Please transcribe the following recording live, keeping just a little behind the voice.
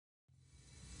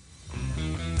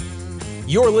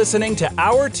You're listening to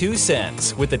Our 2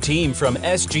 Cents with the team from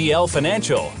SGL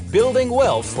Financial, building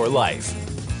wealth for life.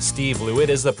 Steve Lewitt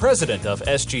is the president of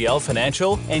SGL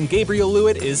Financial, and Gabriel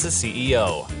Lewitt is the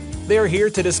CEO. They're here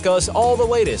to discuss all the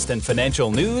latest in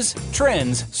financial news,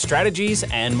 trends, strategies,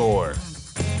 and more.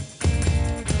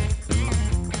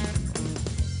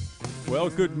 Well,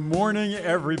 good morning,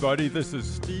 everybody. This is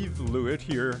Steve Lewitt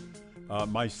here.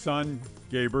 My son,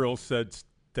 Gabriel, said,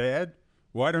 Dad,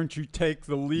 why don't you take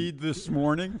the lead this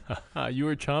morning? You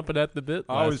were chomping at the bit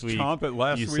I last was chomping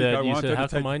last week. You said, how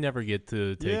come I never get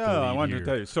to take the lead I wanted to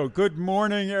tell you. So good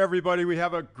morning, everybody. We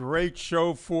have a great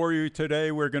show for you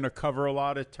today. We're going to cover a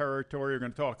lot of territory. We're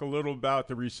going to talk a little about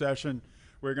the recession.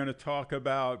 We're going to talk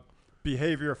about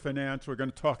behavior finance. We're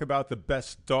going to talk about the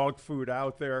best dog food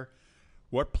out there,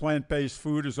 what plant-based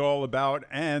food is all about,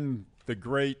 and the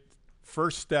great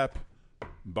first step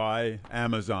by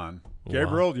Amazon.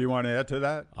 Gabriel, do you want to add to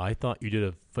that? I thought you did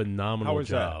a phenomenal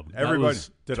job. That? Everybody,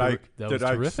 did I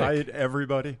terrific. excite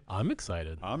everybody? I'm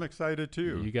excited. I'm excited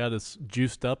too. You got us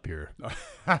juiced up here.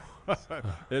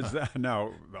 Is that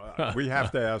now? We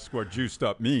have to ask what juiced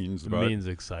up means. It means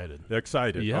excited.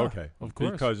 Excited. Yeah, okay. Of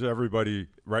course. Because everybody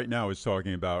right now is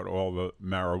talking about all the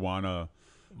marijuana.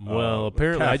 Well,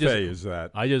 apparently,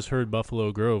 I just heard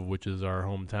Buffalo Grove, which is our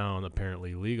hometown,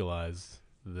 apparently legalized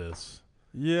this.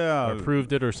 Yeah,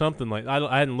 approved it or something like.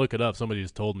 I didn't look it up. Somebody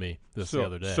just told me this the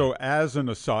other day. So, as an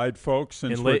aside, folks,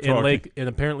 since we're talking, and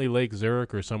apparently Lake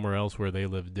Zurich or somewhere else where they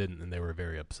live didn't, and they were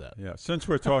very upset. Yeah, since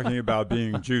we're talking about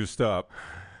being juiced up,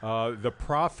 the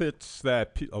profits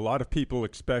that a lot of people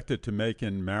expected to make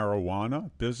in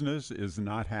marijuana business is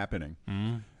not happening.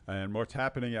 Mm-hmm. And what's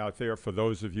happening out there for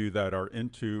those of you that are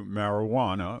into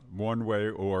marijuana, one way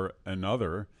or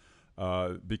another.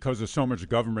 Because there's so much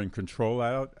government control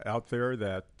out there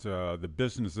that the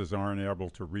businesses aren't able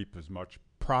to reap as much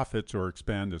profits or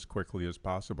expand as quickly as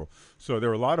possible. So there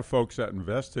are a lot of folks that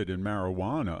invested in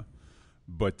marijuana,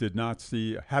 but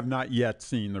have not yet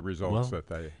seen the results that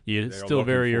they. Yeah, it's still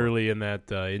very early in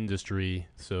that industry,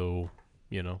 so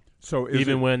So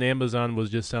when Amazon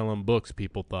was just selling books,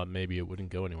 people thought maybe it wouldn't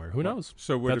go anywhere. Who knows?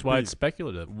 So that's why it's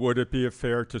speculative. Would it be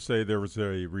fair to say there was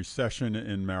a recession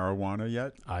in marijuana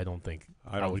yet? I don't think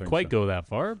I would quite go that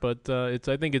far, but I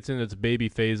think it's in its baby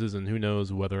phases, and who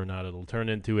knows whether or not it'll turn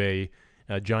into a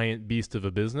giant beast of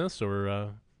a business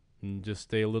or just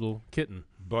stay a little kitten.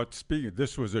 But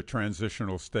this was a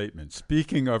transitional statement.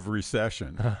 Speaking of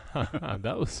recession,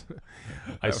 that was.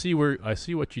 I see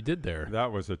what you did there.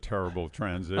 That was a terrible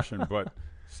transition. But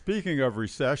speaking of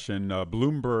recession,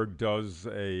 Bloomberg does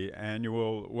a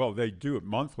annual. Well, they do it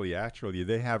monthly. Actually,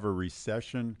 they have a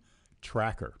recession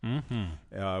tracker,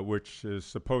 which is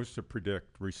supposed to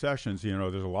predict recessions.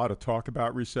 There's a lot of talk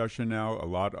about recession now. A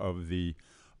lot of the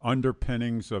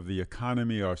underpinnings of the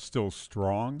economy are still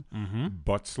strong,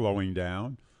 but slowing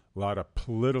down. A lot of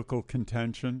political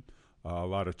contention, a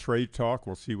lot of trade talk.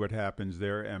 We'll see what happens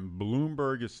there. And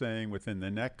Bloomberg is saying within the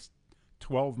next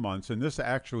 12 months, and this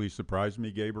actually surprised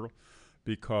me, Gabriel,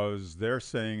 because they're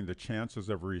saying the chances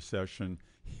of a recession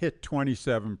hit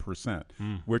 27%,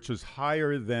 which is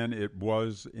higher than it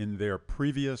was in their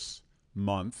previous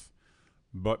month,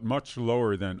 but much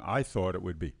lower than I thought it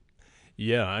would be.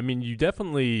 Yeah, I mean, you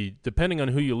definitely, depending on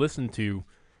who you listen to,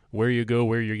 where you go,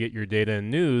 where you get your data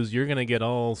and news, you're going to get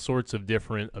all sorts of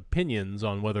different opinions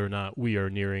on whether or not we are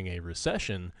nearing a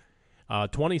recession.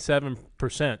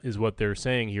 27% is what they're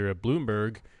saying here at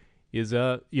Bloomberg is,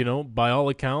 by all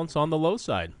accounts, on the low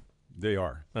side. They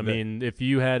are. I mean, if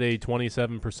you had a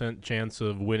 27% chance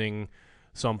of winning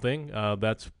something,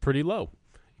 that's pretty low.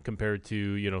 Compared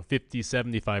to, 50,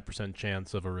 75%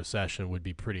 chance of a recession would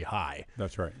be pretty high.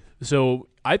 That's right. So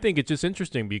I think it's just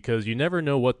interesting because you never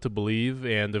know what to believe.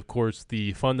 And, of course,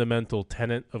 the fundamental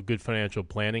tenet of good financial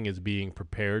planning is being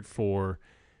prepared for,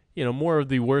 more of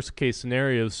the worst-case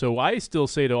scenarios. So I still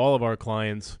say to all of our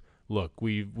clients, look,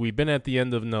 we've been at the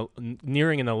end of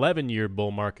nearing an 11-year bull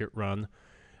market run.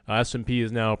 S&P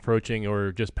is now approaching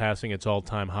or just passing its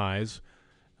all-time highs.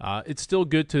 It's still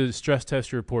good to stress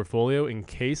test your portfolio in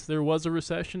case there was a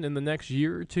recession in the next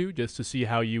year or two, just to see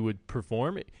how you would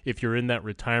perform if you're in that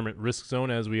retirement risk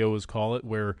zone, as we always call it,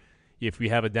 where if we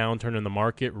have a downturn in the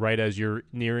market right as you're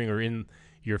nearing or in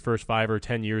your first 5 or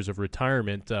 10 years of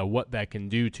retirement, what that can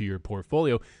do to your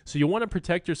portfolio. So you want to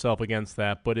protect yourself against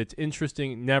that, but it's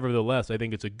interesting. Nevertheless, I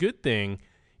think it's a good thing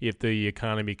if the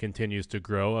economy continues to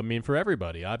grow. I mean, for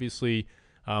everybody, obviously.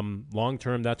 Long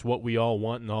term, that's what we all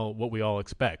want and what we all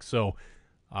expect. So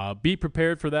be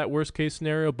prepared for that worst case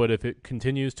scenario. But if it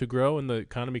continues to grow and the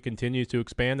economy continues to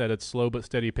expand at its slow but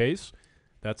steady pace,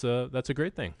 that's a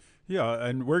great thing. Yeah,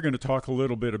 and we're going to talk a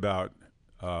little bit about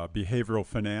behavioral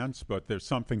finance, but there's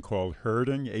something called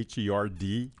herding,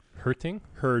 H-E-R-D. Hurting?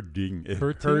 Herding.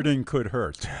 Hurting? Herding could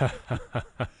hurt.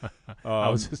 I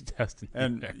was just testing.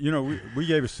 And, we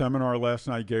gave a seminar last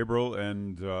night, Gabriel,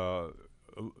 and,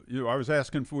 I was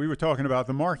we were talking about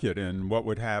the market and what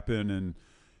would happen, and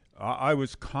I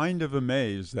was kind of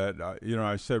amazed that,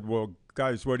 I said, well,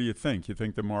 guys, what do you think? You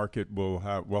think the market will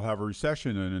have a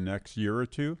recession in the next year or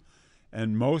two?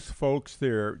 And most folks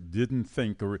there didn't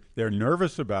think, they're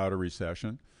nervous about a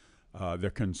recession.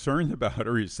 They're concerned about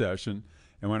a recession.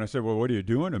 And when I said, well, what are you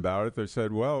doing about it? They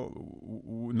said, well,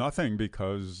 nothing,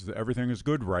 because everything is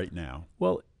good right now.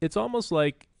 Well, it's almost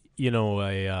like,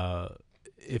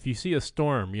 if you see a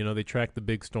storm, they track the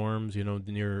big storms,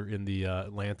 near in the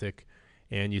Atlantic,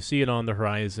 and you see it on the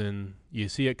horizon, you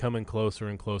see it coming closer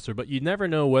and closer, but you never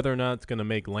know whether or not it's going to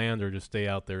make land or just stay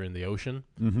out there in the ocean.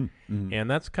 Mm-hmm, mm-hmm.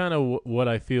 And that's kind of what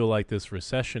I feel like this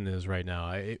recession is right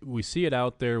now. We see it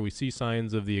out there. We see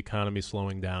signs of the economy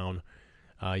slowing down.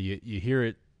 You hear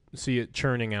it, see it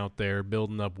churning out there,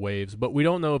 building up waves, but we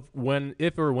don't know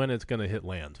if or when it's going to hit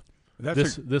land.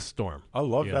 This storm. I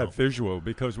love that visual,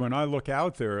 because when I look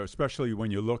out there, especially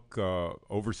when you look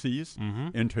overseas,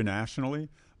 internationally,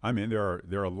 I mean, there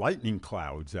are lightning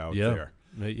clouds out there.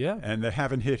 Yeah. And they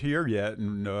haven't hit here yet,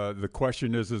 and the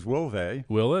question is will they?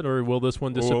 Will it, or will this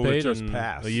one dissipate? Or will it just and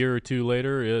pass? A year or two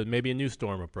later, maybe a new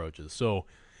storm approaches. So,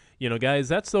 guys,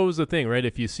 that's always the thing, right?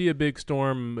 If you see a big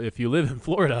storm, if you live in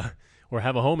Florida or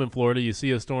have a home in Florida, you see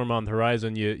a storm on the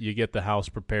horizon, you get the house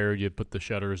prepared, you put the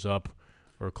shutters up,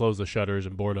 or close the shutters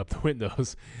and board up the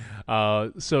windows.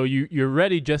 So you're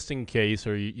ready just in case,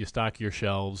 or you stock your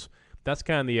shelves. That's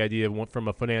kind of the idea from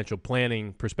a financial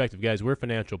planning perspective. Guys, we're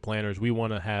financial planners. We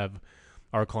want to have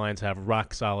our clients have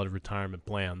rock-solid retirement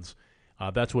plans.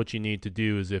 That's what you need to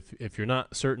do is if you're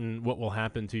not certain what will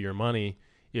happen to your money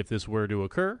if this were to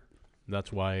occur,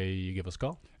 that's why you give us a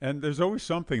call. And there's always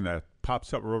something that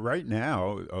pops up. Well, right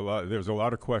now, there's a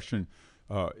lot of question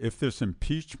if this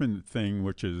impeachment thing,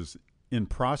 which is in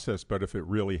process, but if it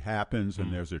really happens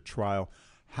and there's a trial,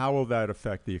 how will that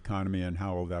affect the economy and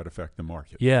how will that affect the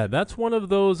market? Yeah, that's one of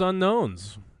those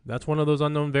unknowns. That's one of those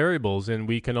unknown variables, and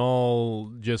we can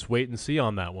all just wait and see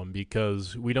on that one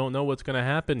because we don't know what's going to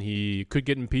happen. He could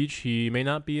get impeached. He may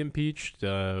not be impeached.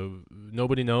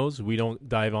 Nobody knows. We don't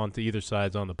dive onto either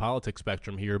sides on the politics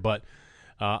spectrum here, but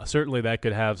certainly that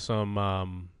could have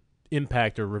some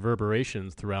impact or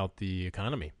reverberations throughout the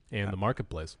economy and the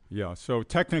marketplace. Yeah, so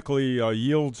technically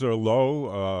yields are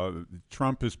low.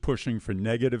 Trump is pushing for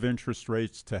negative interest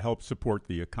rates to help support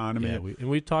the economy. Yeah, and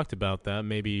we talked about that.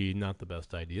 Maybe not the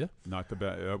best idea. Not the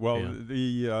best.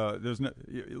 There's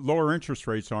lower interest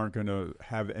rates aren't going to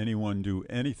have anyone do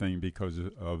anything because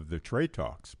of the trade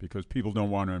talks, because people don't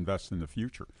want to invest in the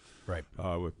future. Right.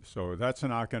 So that's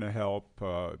not going to help.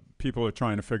 People are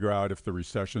trying to figure out if the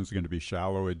recession is going to be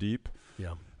shallow or deep.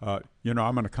 Yeah.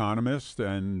 I'm an economist,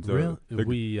 and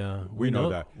we know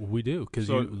that. We do, because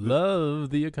you love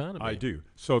the economy. I do.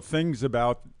 So things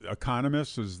about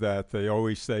economists is that they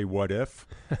always say, what if?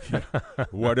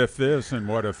 What if this and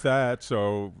what if that?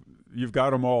 So you've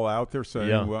got them all out there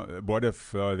saying, well, what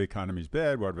if the economy's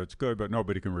bad? What if it's good? But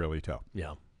nobody can really tell.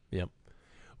 Yeah. Yep.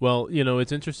 Well,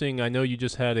 it's interesting. I know you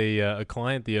just had a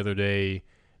client the other day.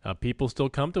 People still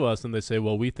come to us and they say,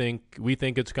 well, we think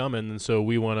it's coming, and so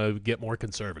we want to get more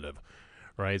conservative,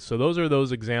 right? So those are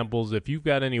those examples. If you've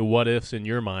got any what ifs in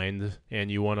your mind and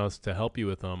you want us to help you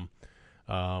with them,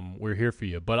 we're here for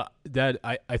you. But Dad,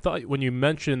 I thought when you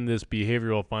mentioned this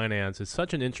behavioral finance, it's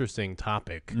such an interesting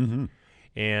topic. Mm-hmm.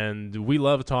 And we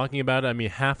love talking about it. I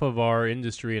mean, half of our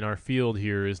industry and our field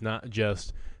here is not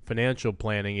just financial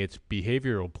planning, it's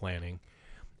behavioral planning.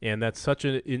 And that's such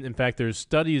in fact, there's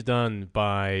studies done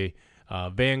by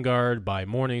Vanguard, by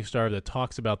Morningstar that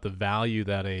talks about the value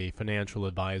that a financial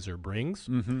advisor brings.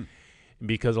 Mm-hmm.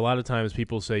 Because a lot of times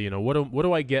people say, what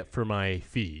do I get for my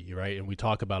fee, right? And we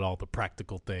talk about all the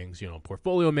practical things,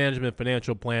 portfolio management,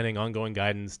 financial planning, ongoing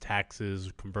guidance,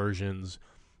 taxes, conversions,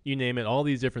 you name it, all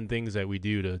these different things that we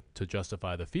do to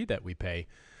justify the fee that we pay.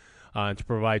 And to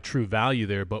provide true value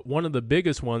there. But one of the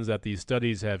biggest ones that these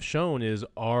studies have shown is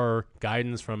our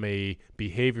guidance from a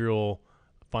behavioral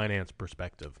finance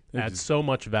perspective. Adds so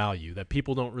much value that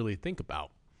people don't really think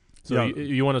about. So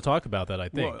you want to talk about that, I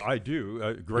think. Well, I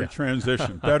do. Great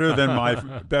transition. Better than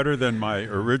my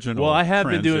original. Well, I have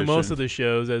been doing most of the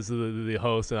shows as the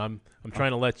host, and I'm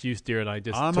trying to let you steer, and I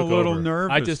just I'm took a little over.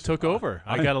 nervous. I just took over.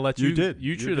 I got to let you. You did.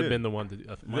 You should have been the one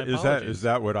to. My is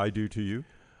that what I do to you?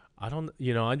 I don't,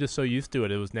 I'm just so used to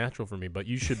it. It was natural for me, but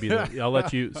you should be. I'll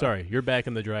let you. Sorry, you're back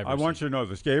in the driver's seat. I want you to know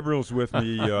this. Gabriel's with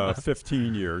me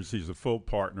 15 years. He's a full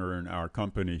partner in our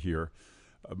company here.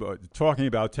 but talking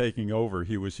about taking over,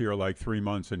 he was here like 3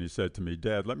 months, and he said to me,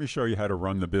 "Dad, let me show you how to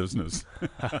run the business."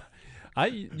 I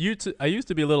used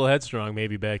to be a little headstrong,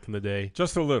 maybe back in the day.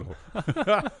 Just a little.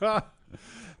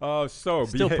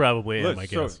 Still probably am, I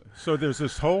guess. So there's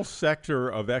this whole sector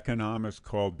of economics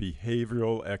called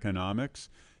behavioral economics,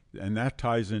 and that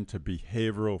ties into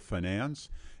behavioral finance.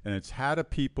 And it's how do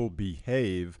people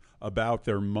behave about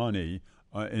their money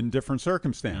in different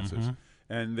circumstances. Mm-hmm.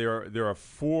 And there are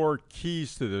 4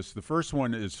 keys to this. The first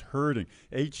one is herding,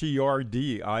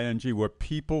 Herding, where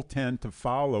people tend to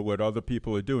follow what other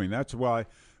people are doing. That's why,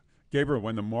 Gabriel,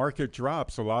 when the market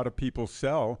drops, a lot of people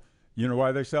sell. You know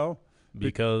why they sell?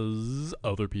 Because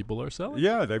other people are selling?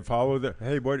 Yeah, they follow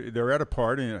they're at a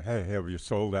party and, hey, have you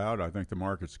sold out? I think the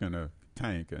market's going to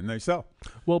tank, and they sell.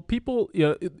 Well, people,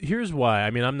 here's why. I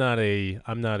mean, I'm not a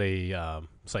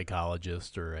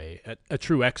psychologist or a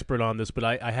true expert on this, but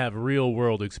I have real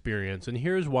world experience, and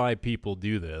here's why people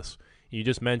do this. You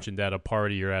just mentioned at a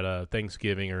party or at a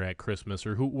Thanksgiving or at Christmas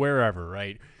or wherever,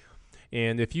 right?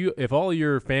 And if all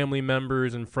your family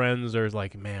members and friends are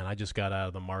like, man, I just got out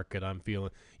of the market, I'm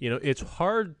feeling, it's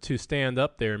hard to stand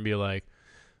up there and be like,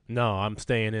 no, I'm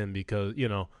staying in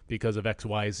because of X,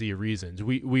 Y, Z reasons.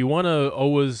 We want to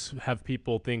always have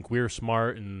people think we're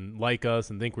smart and like us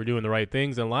and think we're doing the right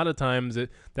things. And a lot of times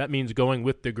that means going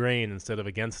with the grain instead of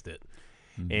against it.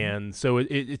 Mm-hmm. And so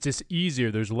it's just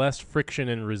easier. There's less friction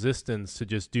and resistance to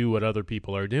just do what other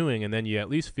people are doing. And then you at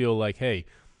least feel like, hey,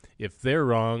 if they're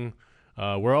wrong,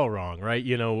 we're all wrong, right?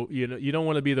 You don't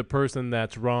want to be the person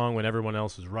that's wrong when everyone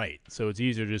else is right. So it's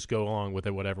easier to just go along with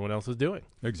what everyone else is doing.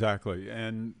 Exactly.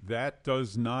 And that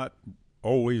does not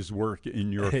always work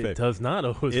in your favor. It does not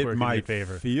always work in your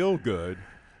favor. It might feel good,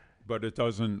 but it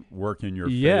doesn't work in your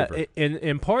Yeah, favor.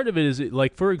 and part of it is,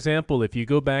 like, for example, if you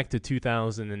go back to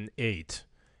 2008,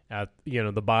 at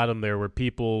the bottom there,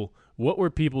 what were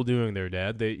people doing there,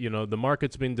 Dad? The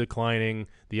market's been declining.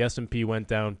 The S&P went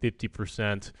down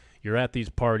 50%. You're at these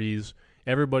parties.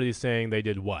 Everybody's saying they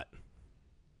did what?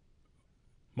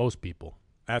 Most people.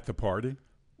 At the party?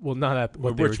 Well, not at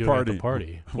what they were doing at the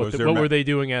party. What were they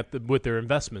doing with their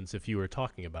investments if you were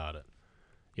talking about it?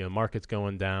 Market's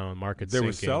going down, market's sinking. They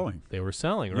were selling. They were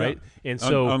selling, right? Yeah. And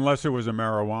so unless it was a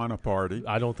marijuana party.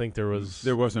 I don't think there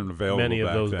wasn't available many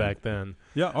of those back then.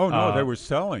 Yeah. Oh, no, they were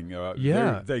selling.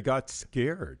 They got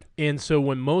scared. And so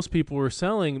when most people were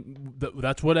selling,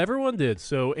 that's what everyone did.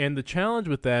 So, and the challenge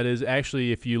with that is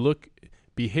actually, if you look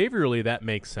behaviorally, that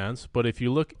makes sense. But if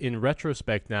you look in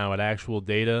retrospect now at actual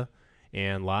data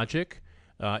and logic,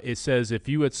 it says if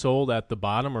you had sold at the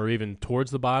bottom or even towards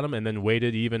the bottom and then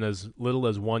waited even as little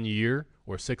as 1 year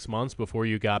or 6 months before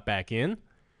you got back in,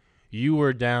 you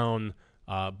were down,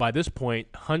 by this point,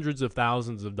 hundreds of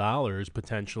thousands of dollars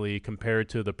potentially compared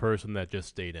to the person that just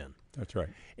stayed in. That's right.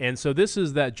 And so this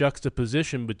is that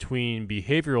juxtaposition between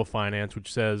behavioral finance,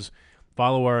 which says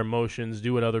follow our emotions,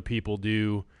 do what other people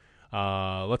do,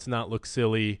 let's not look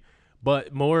silly.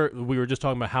 But we were just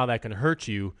talking about how that can hurt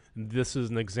you. This is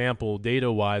an example,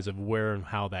 data-wise, of where and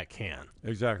how that can.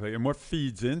 Exactly. And what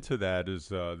feeds into that is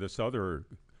this other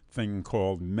thing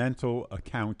called mental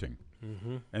accounting.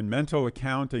 Mm-hmm. And mental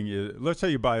accounting is, let's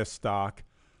say you buy a stock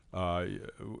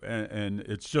and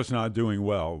it's just not doing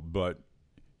well, but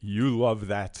you love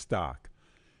that stock.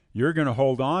 You're going to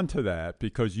hold on to that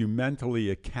because you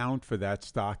mentally account for that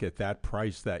stock at that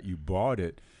price that you bought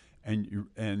it.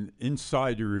 And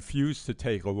inside you refuse to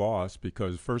take a loss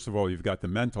because, first of all, you've got the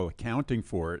mental accounting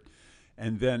for it.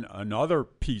 And then another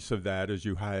piece of that is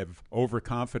you have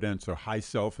overconfidence or high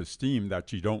self-esteem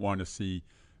that you don't want to see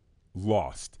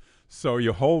lost. So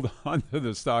you hold on to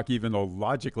the stock even though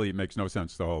logically it makes no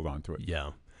sense to hold on to it.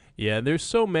 Yeah. Yeah, there's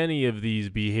so many of these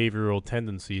behavioral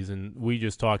tendencies, and we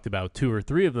just talked about 2 or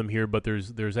 3 of them here, but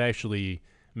there's actually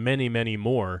many, many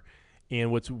more. And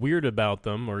what's weird about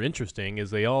them or interesting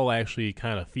is they all actually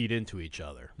kind of feed into each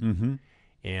other. Mm-hmm.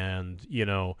 And,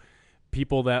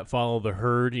 people that follow the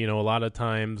herd, a lot of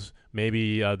times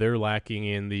maybe they're lacking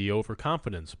in the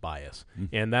overconfidence bias.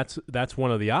 Mm-hmm. And that's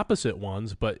one of the opposite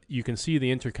ones, but you can see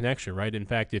the interconnection, right? In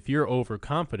fact, if you're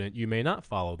overconfident, you may not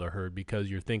follow the herd because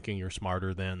you're thinking you're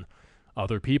smarter than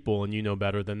other people and you know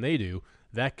better than they do.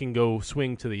 That can go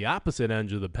swing to the opposite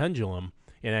end of the pendulum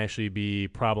and actually be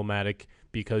problematic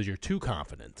because you're too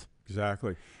confident.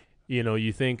 Exactly.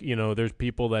 You think, there's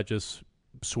people that just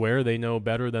swear they know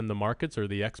better than the markets or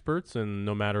the experts, and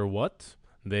no matter what,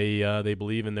 they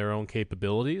believe in their own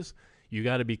capabilities. You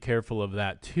got to be careful of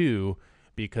that too,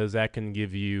 because that can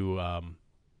give you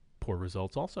poor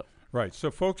results also. Right.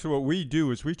 So, folks, what we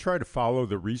do is we try to follow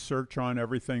the research on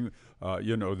everything.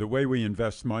 The way we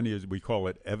invest money is we call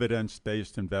it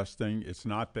evidence-based investing. It's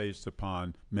not based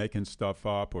upon making stuff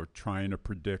up or trying to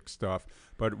predict stuff.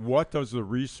 But what does the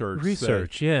research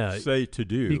say to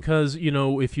do? Because,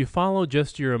 if you follow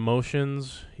just your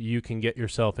emotions, you can get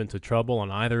yourself into trouble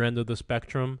on either end of the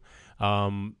spectrum.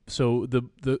 So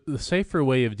the safer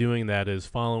way of doing that is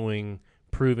following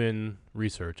proven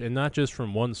research, and not just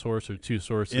from one source or two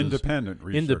sources. Independent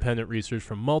research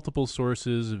from multiple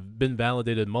sources, have been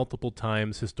validated multiple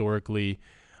times historically.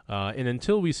 And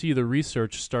until we see the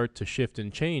research start to shift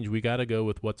and change, we got to go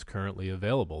with what's currently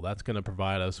available. That's going to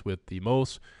provide us with the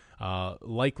most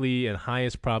likely and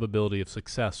highest probability of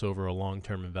success over a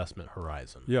long-term investment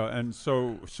horizon. Yeah, and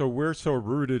so we're so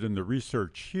rooted in the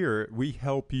research here, we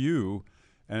help you.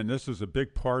 And this is a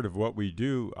big part of what we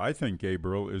do, I think,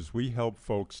 Gabriel, is we help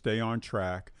folks stay on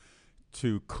track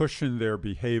to cushion their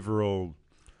behavioral,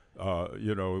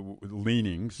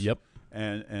 leanings. Yep.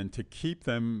 And to keep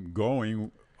them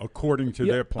going according to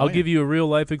their plan. I'll give you a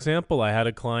real-life example. I had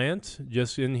a client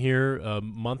just in here a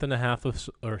month and a half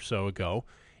or so ago,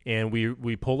 and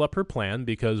we pulled up her plan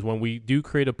because when we do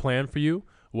create a plan for you,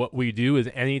 what we do is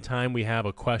anytime we have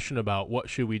a question about what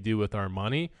should we do with our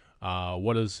money,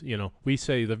 we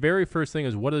say the very first thing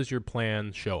is, what does your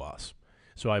plan show us?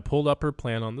 So I pulled up her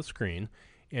plan on the screen,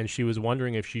 and she was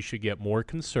wondering if she should get more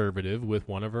conservative with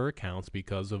one of her accounts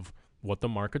because of what the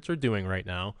markets are doing right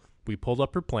now. We pulled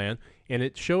up her plan, and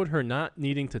it showed her not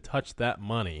needing to touch that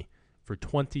money for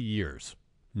 20 years,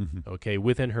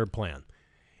 within her plan.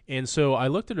 And so I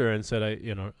looked at her and said,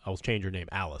 I'll change her name,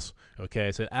 Alice. Okay,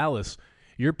 I said, Alice,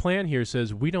 your plan here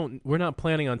says we're not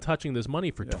planning on touching this money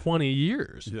for 20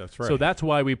 years. Yeah, that's right. So that's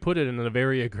why we put it in a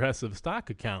very aggressive stock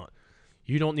account.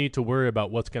 You don't need to worry about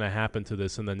what's going to happen to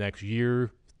this in the next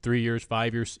year, 3 years,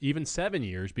 5 years, even 7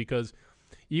 years, because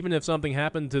even if something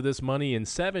happened to this money in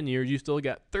 7 years, you still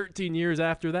got 13 years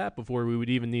after that before we would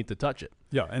even need to touch it.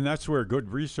 Yeah, and that's where good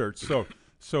research.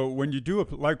 So when you do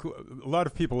like a lot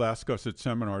of people ask us at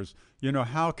seminars,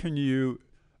 how can you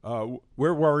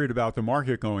we're worried about the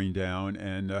market going down,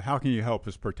 and how can you help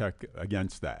us protect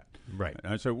against that? Right.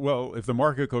 And I said, well, if the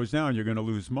market goes down, you're going to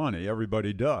lose money.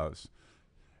 Everybody does.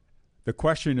 The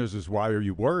question is why are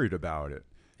you worried about it?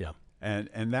 Yeah.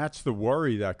 And that's the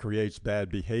worry that creates bad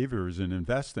behaviors in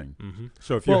investing. Mm-hmm.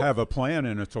 So if you have a plan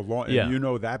and it's a long, Yeah.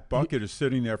 and that bucket is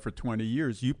sitting there for 20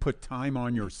 years, you put time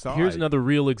on your side. Here's another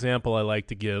real example I like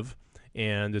to give.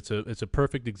 And it's a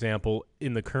perfect example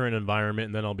in the current environment,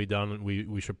 and then I'll be done.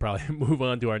 We should probably move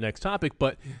on to our next topic.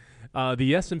 But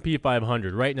the S&P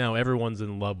 500, right now, everyone's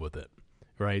in love with it,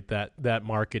 right? That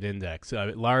market index,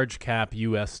 large cap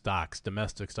U.S. stocks,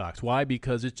 domestic stocks. Why?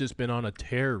 Because it's just been on a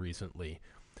tear recently.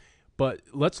 But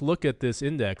let's look at this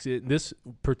index. This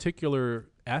particular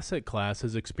asset class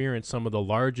has experienced some of the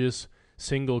largest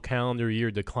single calendar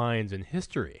year declines in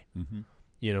history,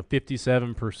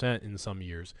 57% in some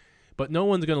years. But no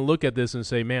one's going to look at this and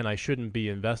say, man, I shouldn't be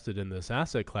invested in this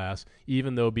asset class,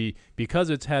 even though because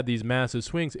it's had these massive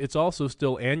swings, it's also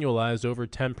still annualized over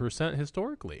 10%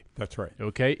 historically. That's right.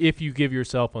 Okay, if you give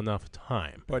yourself enough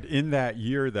time. But in that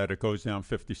year that it goes down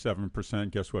 57%,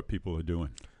 guess what people are doing?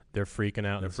 They're freaking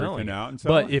out and selling.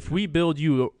 But if we build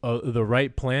you the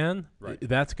right plan,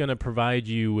 that's going to provide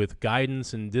you with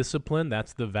guidance and discipline.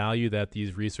 That's the value that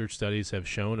these research studies have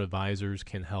shown advisors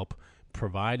can help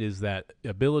provide, is that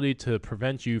ability to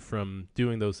prevent you from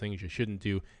doing those things you shouldn't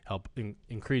do, help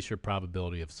increase your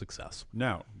probability of success.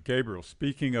 Now, Gabriel,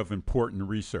 speaking of important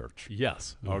research.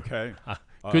 Yes. Okay.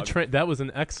 Good that was an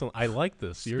excellent. I like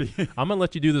this. I'm gonna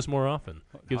let you do this more often.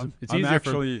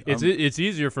 It's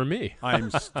easier for me.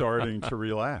 I'm starting to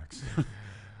relax.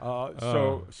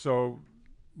 So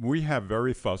we have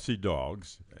very fussy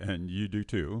dogs, and you do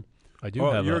too. I do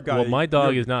have my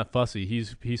dog is not fussy.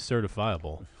 He's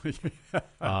certifiable.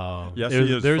 Yes,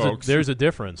 he is, folks. There's a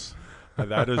difference.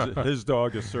 That is, his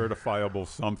dog is certifiable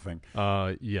something.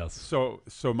 Yes.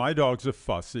 So my dogs are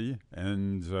fussy,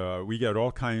 and we get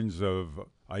all kinds of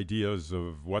ideas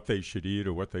of what they should eat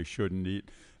or what they shouldn't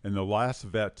eat. And the last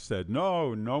vet said,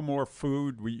 no more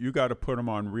food. You got to put them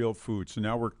on real food. So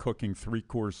now we're cooking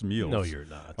 3-course meals. No, you're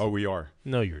not. Oh, we are.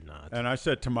 No, you're not. And I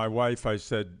said to my wife,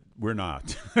 we're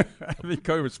not.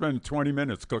 Because we're spending 20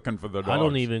 minutes cooking for the dogs. I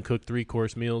don't even cook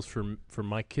 3-course meals for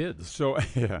my kids. So,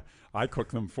 yeah, I cook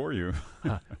them for you.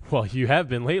 Well, you have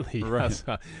been lately. Right.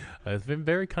 Yes. It's been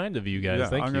very kind of you guys. Yeah,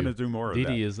 Thank you. I'm going to do more of that.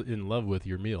 Dee is in love with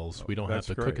your meals. We don't have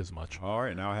to cook as much. All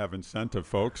right, now I have incentive,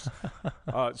 folks.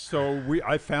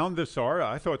 I found this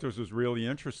article. I thought this was really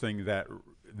interesting that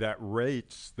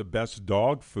rates the best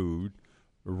dog food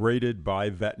rated by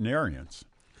veterinarians.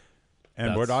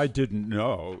 And what I didn't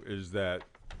know is that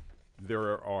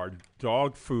there are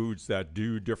dog foods that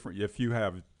do different. If you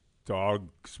have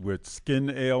dogs with skin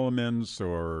ailments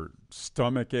or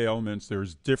stomach ailments,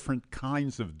 there's different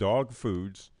kinds of dog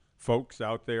foods, folks,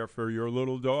 out there for your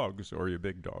little dogs or your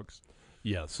big dogs.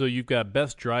 Yeah, so you've got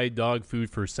best dry dog food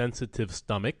for sensitive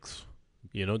stomachs.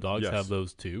 You know, dogs Yes. have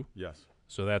those too. Yes.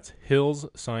 So that's Hill's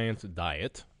Science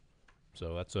Diet.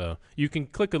 So that's you can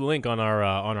click a link on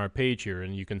our page here,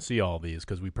 and you can see all these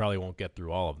because we probably won't get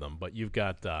through all of them. But you've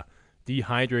got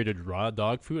dehydrated raw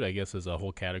dog food, I guess, is a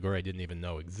whole category I didn't even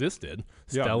know existed.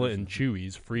 Yeah. Stella and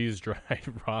Chewy's freeze-dried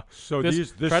raw. So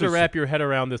this this try to is- wrap your head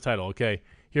around this title. Okay,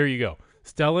 here you go.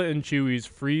 Stella and Chewy's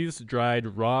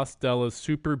freeze-dried raw Stella's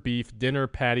super beef dinner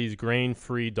patties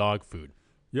grain-free dog food.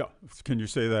 Yeah. Can you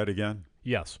say that again?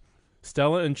 Yes.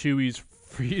 Stella and Chewy's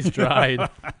freeze-dried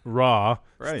raw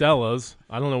Right. Stella's.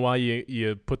 I don't know why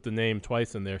you put the name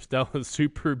twice in there. Stella's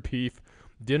super beef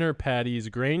dinner patties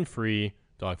grain-free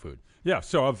dog food. Yeah,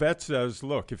 so a vet says,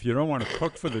 look, if you don't want to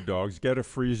cook for the dogs, get a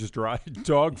freeze-dried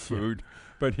dog food.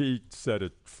 But he said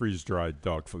it freeze-dried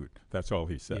dog food. That's all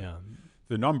he said. Yeah.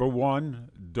 The number one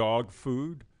dog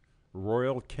food,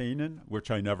 Royal Canin,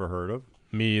 which I never heard of,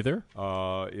 Me either.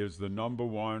 is the number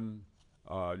one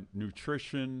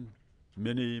nutrition,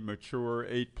 mini, mature,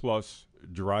 8+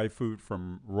 dry food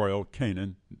from Royal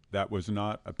Canin. That was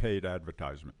not a paid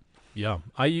advertisement. Yeah.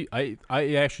 I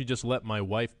actually just let my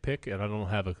wife pick, and I don't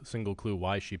have a single clue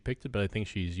why she picked it, but I think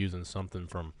she's using something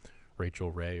from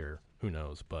Rachel Ray or who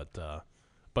knows. But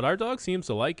our dog seems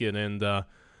to like it, and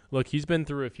look, he's been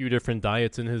through a few different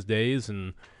diets in his days,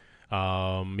 and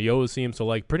he always seems to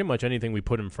like pretty much anything we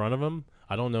put in front of him.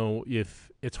 I don't know if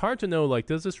it's hard to know, like,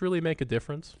 does this really make a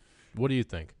difference? What do you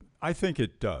think? I think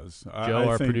it does. Joe, I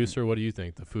our think- producer, what do you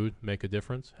think? The food make a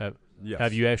difference? Yes.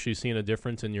 Have you actually seen a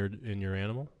difference in your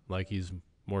animal? Like he's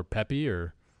more peppy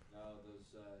or? Those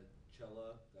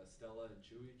Stella and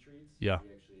Chewy treats. Yeah.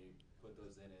 We actually put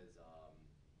those in as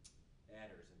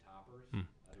adders and toppers Hmm.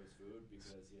 of his food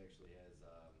because he actually has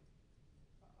what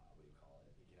do you call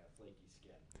it? He can have flaky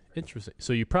skin. Interesting.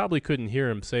 So you probably couldn't hear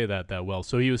him say that well.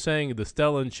 So he was saying the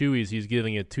Stella and Chewy's, he's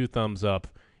giving it 2 thumbs up.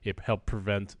 It helped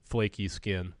prevent flaky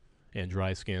skin and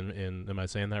dry skin. And am I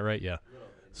saying that right? Yeah.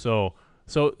 So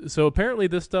apparently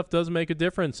this stuff does make a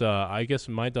difference. I guess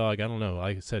my dog, I don't know.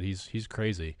 Like I said, he's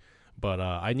crazy, but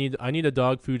I need a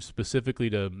dog food specifically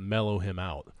to mellow him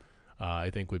out. I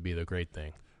think would be the great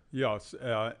thing. Yes.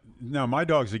 Now, my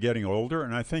dogs are getting older,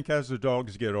 and I think as the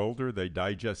dogs get older, they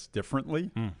digest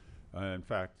differently. In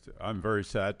fact, I'm very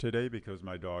sad today because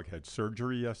my dog had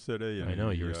surgery yesterday. And I know,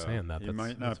 you were saying that. He That's-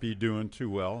 might not be doing too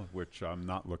well, which I'm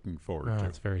not looking forward to.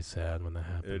 It's very sad when that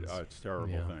happens. It's a terrible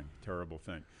Yeah. thing. Terrible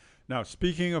thing. Now,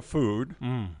 speaking of food,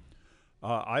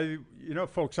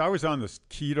 folks, I was on this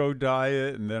keto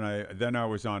diet, and then I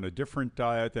was on a different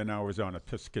diet. Then I was on a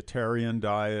pescatarian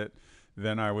diet.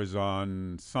 Then I was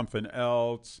on something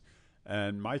else.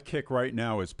 And my kick right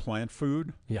now is plant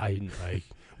food. Yeah,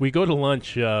 we go to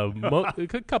lunch a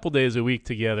couple days a week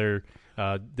together,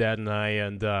 Dad and I,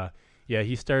 and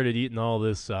he started eating all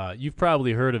this. You've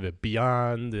probably heard of it,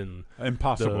 Beyond and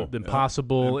Impossible. the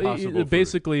Impossible. Impossible food.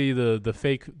 Basically,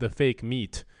 the fake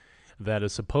meat that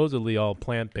is supposedly all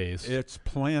plant based. It's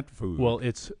plant food. Well,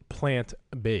 it's plant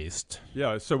based.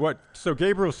 Yeah. So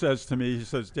Gabriel says to me, he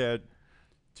says, Dad,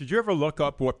 did you ever look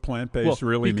up what plant-based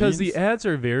really because means? the ads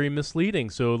are very misleading.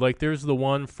 So, like, there's the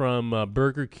one from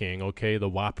Burger King, okay, the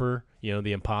Whopper,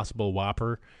 the Impossible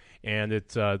Whopper, and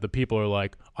it's the people are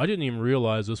like, I didn't even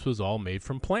realize this was all made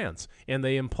from plants, and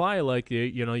they imply like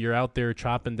you're out there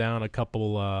chopping down a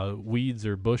couple weeds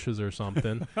or bushes or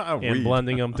something and Weed.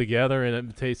 blending them together,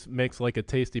 and it makes like a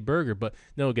tasty burger. But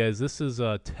no, guys, this is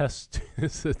a test.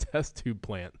 This is a test tube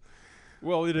plant.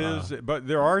 Well, it is, but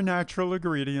there are natural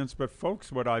ingredients. But,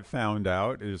 folks, what I've found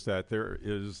out is that there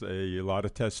is a lot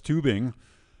of test tubing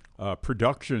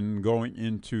production going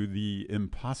into the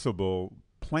Impossible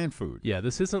plant food. Yeah,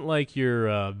 this isn't like your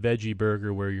veggie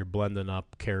burger where you're blending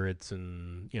up carrots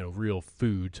and real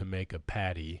food to make a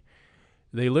patty.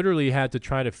 They literally had to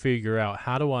try to figure out,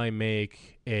 how do I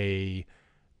make a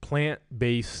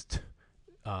plant-based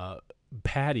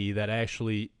patty that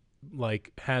actually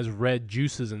has red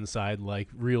juices inside like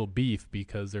real beef,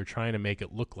 because they're trying to make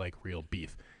it look like real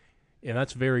beef, and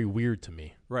that's very weird to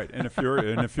me. Right, and if you're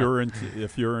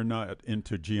not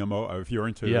into GMO, if you're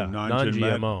into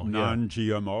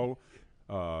non-GMO,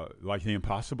 like the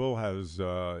Impossible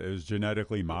is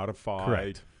genetically modified.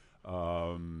 Correct.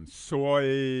 Soy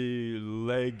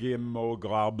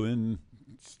legumoglobulin.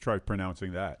 Let's try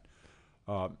pronouncing that.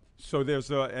 So there's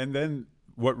and then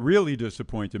what really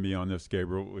disappointed me on this,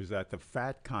 Gabriel, was that the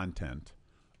fat content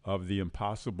of the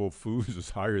Impossible Foods is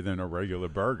higher than a regular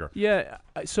burger. Yeah,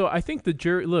 so I think the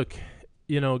jury, look,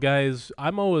 guys,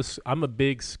 I'm a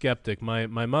big skeptic. My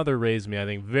mother raised me, I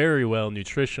think, very well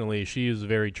nutritionally. She is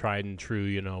very tried and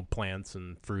true, plants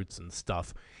and fruits and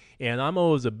stuff. And I'm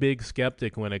always a big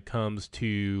skeptic when it comes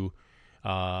to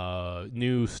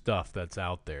new stuff that's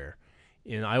out there.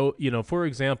 And for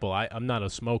example, I'm not a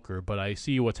smoker, but I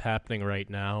see what's happening right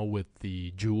now with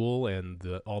the Juul and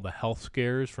all the health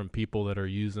scares from people that are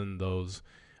using those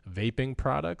vaping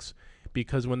products.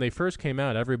 Because when they first came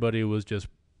out, everybody was just,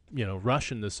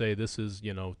 rushing to say this is,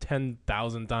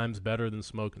 10,000 times better than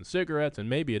smoking cigarettes. And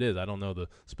maybe it is. I don't know the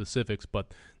specifics.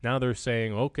 But now they're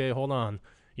saying, okay, hold on.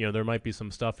 There might be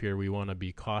some stuff here we want to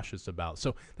be cautious about.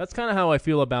 So that's kind of how I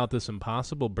feel about this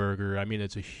Impossible Burger. I mean,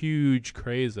 it's a huge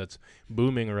craze that's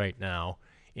booming right now.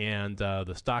 And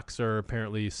the stocks are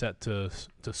apparently set to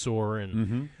soar.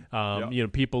 And,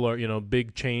 people are,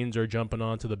 big chains are jumping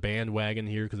onto the bandwagon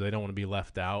here because they don't want to be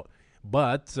left out.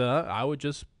 But I would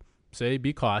just say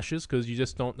be cautious because you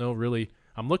just don't know really.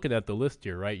 I'm looking at the list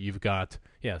here, right? You've got,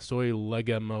 soy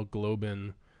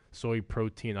legomoglobin, soy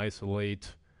protein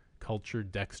isolate,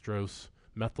 cultured dextrose,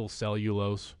 methyl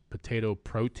cellulose, potato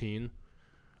protein.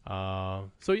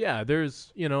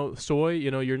 There's, soy,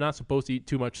 you're not supposed to eat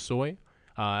too much soy.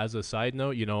 As a side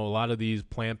note, a lot of these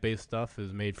plant-based stuff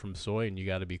is made from soy, and you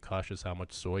got to be cautious how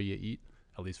much soy you eat,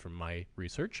 at least from my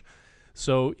research.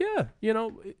 So,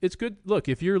 it's good. Look,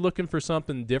 if you're looking for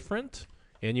something different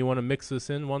and you want to mix this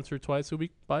in once or twice a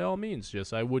week, by all means,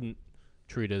 I wouldn't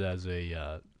treat it as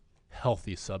a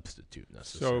healthy substitute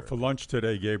necessarily. So for lunch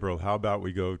today, Gabriel, how about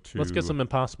we go to... Let's get some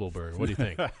Impossible Burger. What do you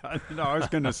think? No, I was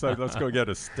going to say let's go get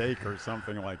a steak or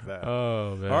something like that.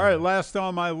 Oh, man. All right, last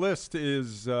on my list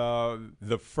is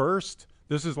the first...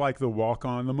 This is like the walk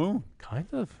on the moon. Kind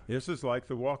of. This is like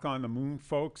the walk on the moon,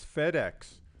 folks.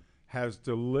 FedEx has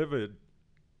delivered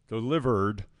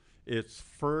its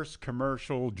first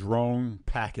commercial drone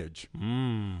package.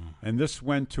 And this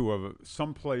went to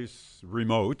someplace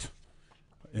remote,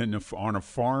 on a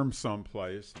farm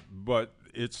someplace, but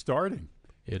it's starting.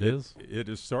 It is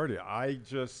starting. I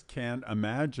just can't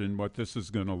imagine what this is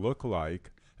going to look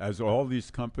like as all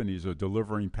these companies are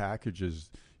delivering packages,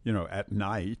 at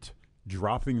night,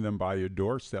 dropping them by your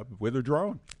doorstep with a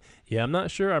drone. Yeah, I'm not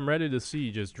sure I'm ready to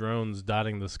see just drones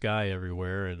dotting the sky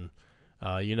everywhere. And,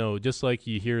 just like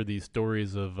you hear these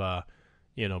stories of,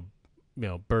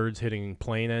 birds hitting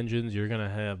plane engines, you're going to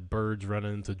have birds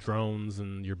running into drones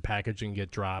and your packaging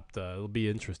get dropped. It'll be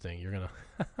interesting. You're going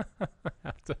to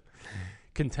have to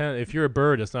contend. If you're a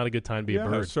bird, it's not a good time to be a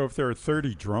bird. So if there are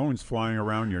 30 drones flying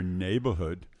around your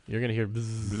neighborhood, you're going to hear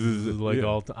bzzz,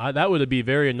 all that would be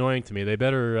very annoying to me. They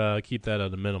better keep that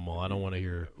at a minimal. I don't want to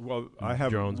hear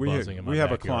drones buzzing in my We have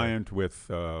backyard. A client with...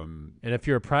 and if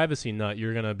you're a privacy nut,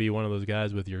 you're going to be one of those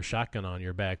guys with your shotgun on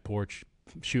your back porch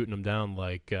shooting them down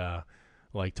like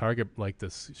target, like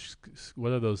this.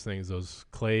 What are those things? Those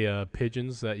clay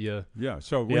pigeons that you... Yeah,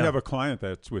 so we have a client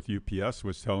that's with UPS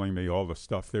was telling me all the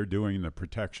stuff they're doing, the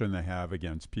protection they have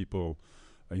against people...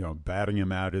 batting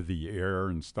him out of the air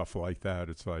and stuff like that.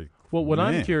 It's like, well, what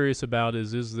I'm curious about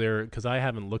is there, because I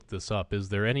haven't looked this up, is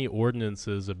there any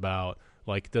ordinances about,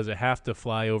 like, does it have to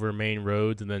fly over main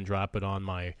roads and then drop it on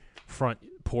my front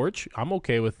porch? I'm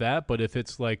okay with that, but if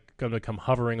it's, like, going to come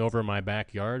hovering over my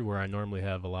backyard where I normally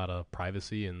have a lot of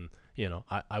privacy and,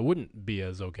 I wouldn't be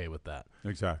as okay with that.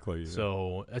 Exactly.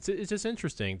 So it's just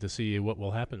interesting to see what will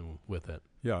happen with it.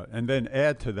 Yeah, and then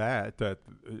add to that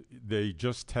they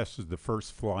just tested the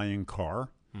first flying car,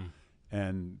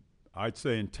 and I'd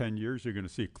say in 10 years you're going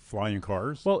to see flying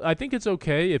cars. Well, I think it's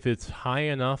okay if it's high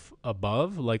enough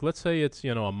above. Like, let's say it's,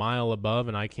 a mile above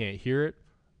and I can't hear it.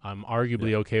 I'm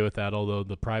arguably okay with that, although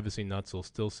the privacy nuts will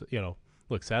still,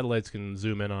 look, satellites can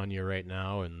zoom in on you right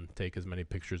now and take as many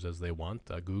pictures as they want.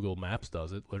 Google Maps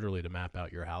does it, literally, to map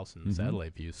out your house in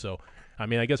satellite view. So, I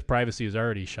mean, I guess privacy is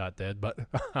already shot dead, but,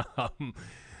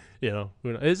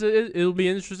 it'll be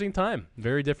an interesting time.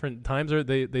 Very different times.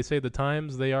 They say the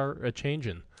times, they are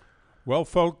a-changing. Well,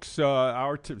 folks,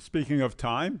 speaking of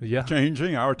time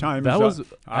changing, our time that is up.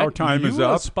 Our time is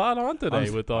up. Spot on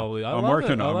today with all the. I'm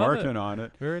working on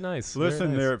it. Very nice. Listen, very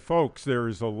nice. there, folks. There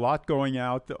is a lot going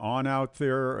out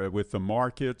there with the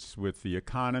markets, with the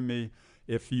economy.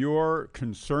 If you're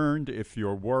concerned, if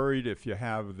you're worried, if you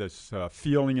have this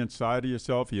feeling inside of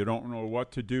yourself, you don't know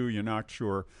what to do, you're not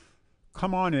sure.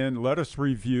 Come on in. Let us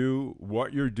review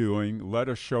what you're doing. Let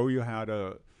us show you how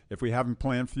to. If we have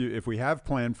planned for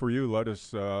you,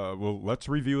 let's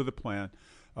review the plan.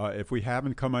 If we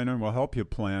haven't come in and we'll help you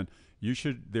plan,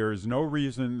 there is no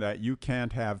reason that you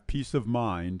can't have peace of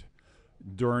mind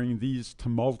during these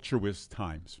tumultuous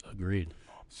times. Agreed.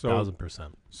 So,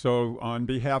 1,000%. So on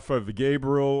behalf of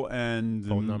Gabriel and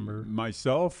Phone number.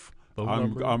 myself,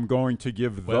 Number. I'm going to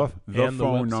give the and the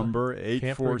phone website. number,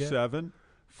 Can't forget.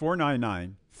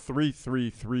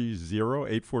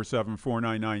 847-499-3330,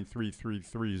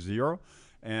 847-499-3330,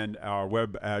 and our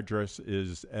web address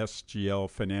is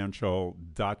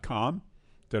sglfinancial.com.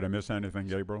 Did I miss anything,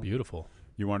 Gabriel? Beautiful.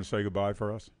 You want to say goodbye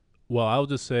for us? Well, I'll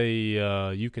just say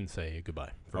you can say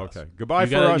goodbye for us. Okay. Goodbye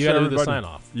for us, us, you gotta everybody. do the sign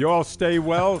off. You all stay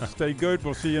well, stay good.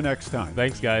 We'll see you next time.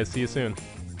 Thanks, guys. See you soon.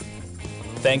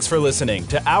 Thanks for listening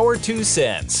to Our 2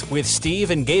 Cents with Steve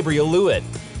and Gabriel Lewitt.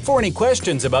 For any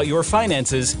questions about your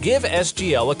finances, give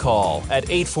SGL a call at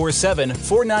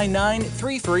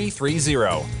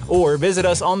 847-499-3330 or visit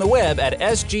us on the web at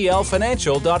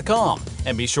sglfinancial.com.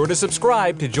 And be sure to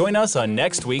subscribe to join us on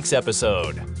next week's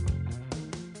episode.